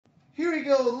Here we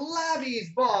go, Labby's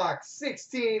box,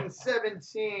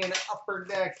 16-17 Upper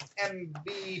Deck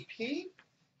MVP.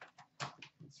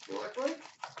 Let's go that way.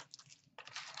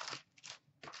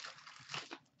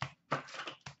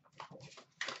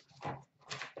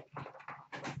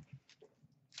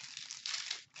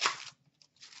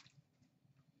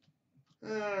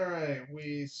 All right,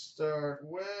 we start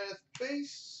with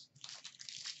base.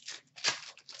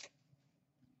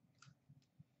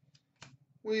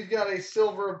 We've got a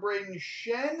silver of Braden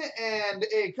Shen and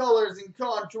a Colors and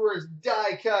Contours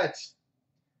die cut.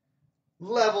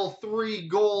 Level 3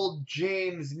 gold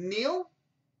James Neal.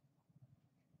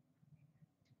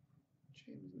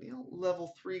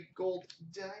 Level 3 gold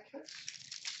die cut.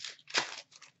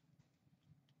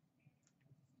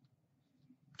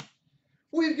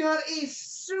 We've got a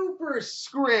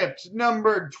superscript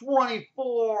number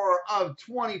 24 of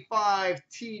 25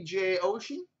 TJ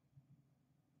Oshie.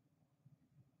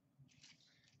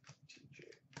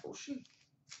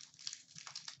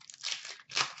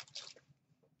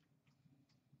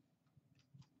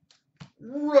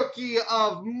 Rookie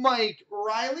of Mike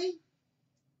Riley.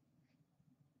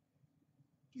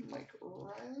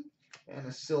 And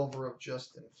a silver of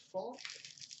Justin Falk.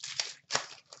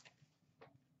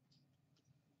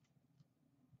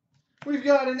 We've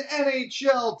got an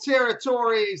NHL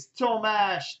Territories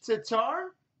Tomas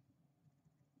Tatar.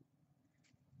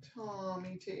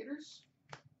 Tommy Taters.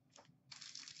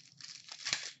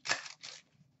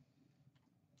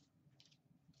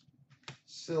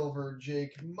 Silver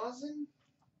Jake Muzzin.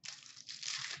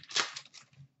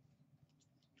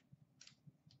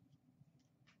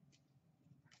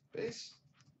 Base.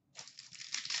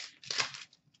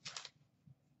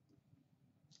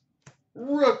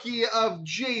 Rookie of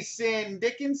Jason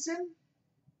Dickinson.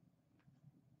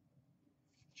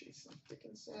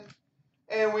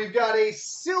 And we've got a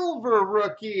silver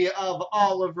rookie of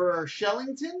Oliver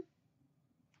Shellington.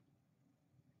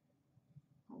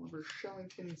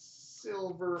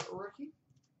 Silver rookie.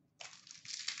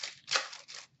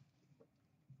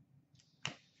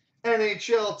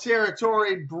 NHL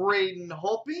Territory Braden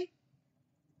Holtby.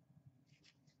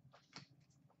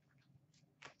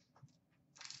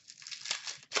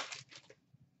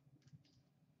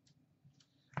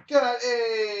 Got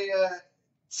a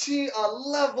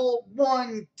level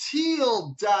 1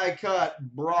 teal die cut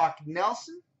Brock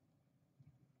Nelson.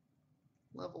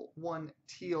 Level 1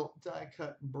 teal die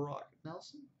cut Brock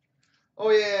Nelson. Oh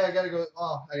yeah, I gotta go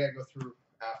through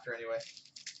after anyway.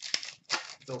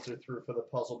 Filter through for the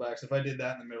puzzle backs. If I did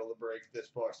that in the middle of the break, this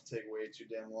box would take way too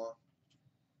damn long.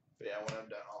 But yeah, when I'm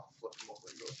done, I'll flip them over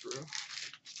and go through.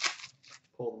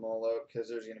 Pull them all out because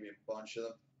there's gonna be a bunch of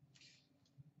them.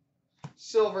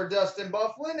 Silver Dustin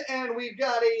Byfuglien, and we've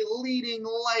got a Leading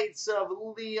Lights of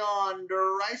Leon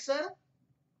Draisaitl.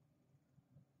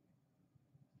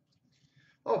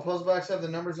 Oh, puzzle backs have the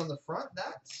numbers on the front.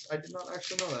 I did not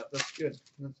actually know that. That's good.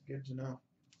 That's good to know.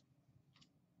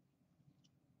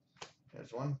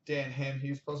 There's one. Dan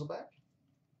Hamhuis puzzle back.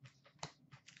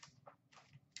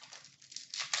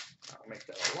 That'll make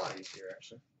that a lot easier,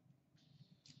 actually.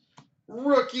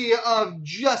 Rookie of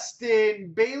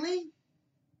Justin Bailey.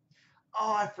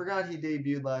 Oh, I forgot he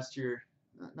debuted last year.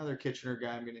 Another Kitchener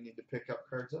guy I'm going to need to pick up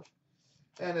cards of.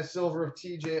 And a silver of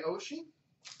TJ Oshie.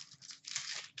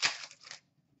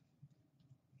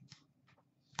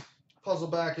 Puzzle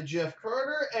back of Jeff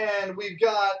Carter. And we've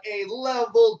got a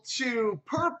level 2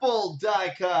 purple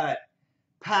die cut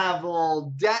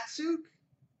Pavel Datsyuk.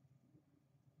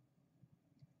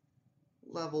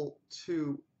 Level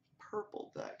 2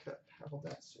 purple die cut Pavel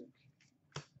Datsyuk.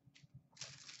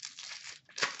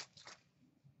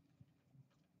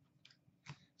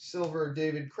 Silver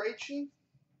David Krejci.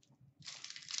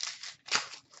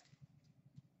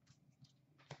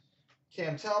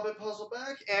 Cam Talbot puzzle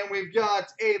back. And we've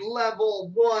got a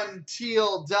level 1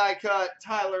 teal die cut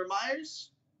Tyler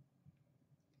Myers.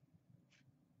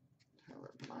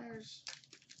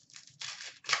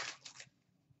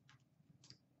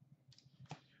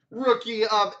 Rookie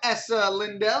of Esa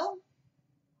Lindell.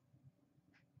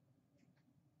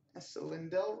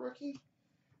 Rookie.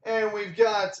 And we've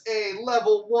got a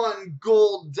level 1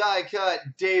 gold die cut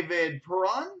David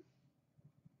Perron.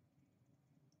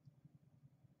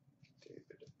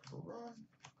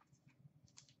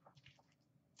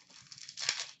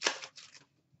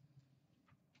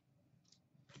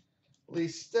 Lee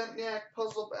Stempniak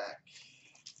puzzle back.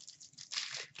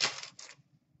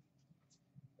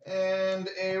 And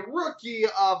a rookie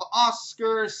of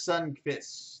Oscar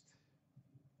Sundqvist.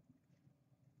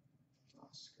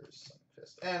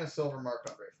 And a silver mark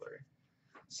on Ray Fleury.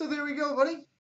 So there we go, buddy.